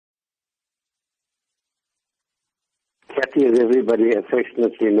Kathy, as everybody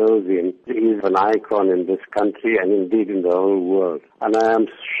affectionately knows him, is an icon in this country and indeed in the whole world. And I am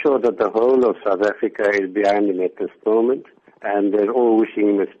sure that the whole of South Africa is behind him at this moment. And they're all wishing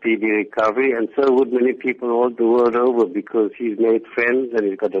him a speedy recovery, and so would many people all the world over, because he's made friends and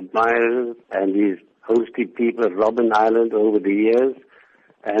he's got admirers, and he's hosted people at Robben Island over the years,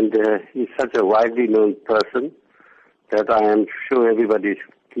 and he's such a widely known person that I am sure everybody's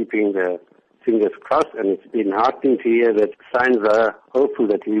keeping their fingers crossed, and it's been heartening to hear that signs are hopeful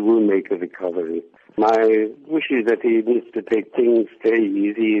that he will make a recovery. My wish is that he needs to take things very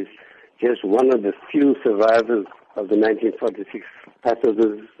easy. He's just one of the few survivors of the 1946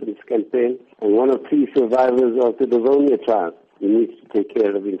 pacifist campaign, and one of 3 survivors of the Livonia trial. He needs to take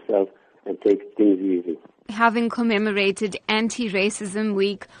care of himself and take things easy. Having commemorated Anti-Racism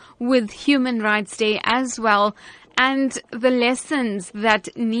Week with Human Rights Day as well, and the lessons that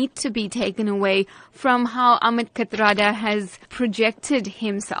need to be taken away from how Ahmed Kathrada has projected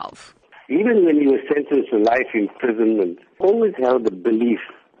himself. Even when he was sentenced to life imprisonment, always held the belief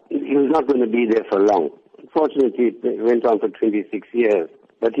he was not going to be there for long. Unfortunately, it went on for 26 years.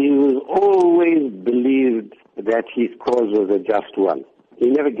 But he was always believed that his cause was a just one. He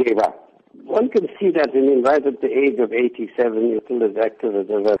never gave up. One can see that in him right at the age of 87, he's still as active as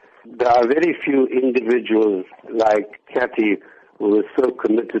ever. There are very few individuals like Kathy who were so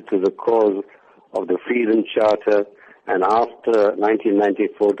committed to the cause of the Freedom Charter, and after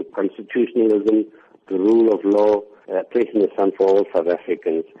 1994 to constitutionalism, the rule of law, placing the sun for all South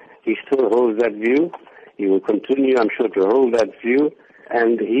Africans. He still holds that view. He will continue, I'm sure, to hold that view.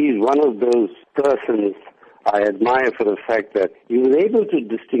 And he's one of those persons I admire for the fact that he was able to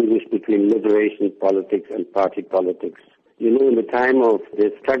distinguish between liberation politics and party politics. You know, in the time of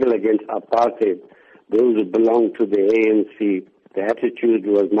the struggle against apartheid, those who belonged to the ANC, the attitude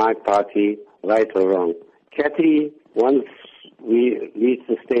was my party, right or wrong. Kathy, once we reached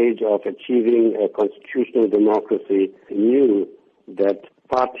the stage of achieving a constitutional democracy, knew that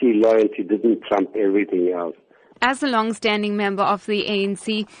party loyalty didn't trump everything else. As a long-standing member of the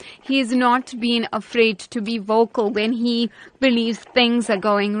ANC, he has not been afraid to be vocal when he believes things are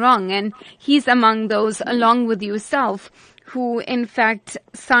going wrong. And he's among those, along with yourself, who in fact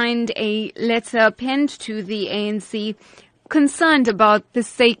signed a letter penned to the ANC concerned about the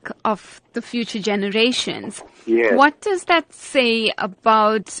sake of the future generations. Yes. What does that say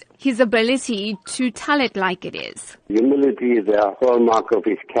about his ability to tell it like it is? Humility is a hallmark of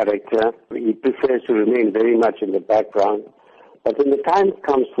his character. He prefers to remain very much in the background. But when the time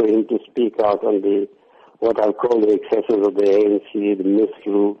comes for him to speak out on what I'll call the excesses of the ANC, the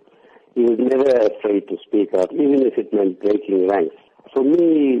misrule, he was never afraid to speak out, even if it meant breaking ranks. For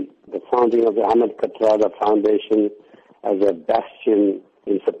me, the founding of the Ahmed Kathrada Foundation as a bastion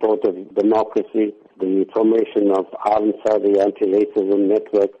in support of democracy, the formation of ANSA, the Anti-Racism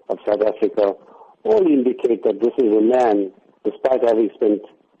Network of South Africa, all indicate that this is a man, despite having spent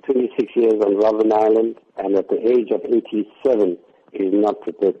 26 years on Robben Island and at the age of 87, is not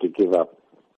prepared to give up.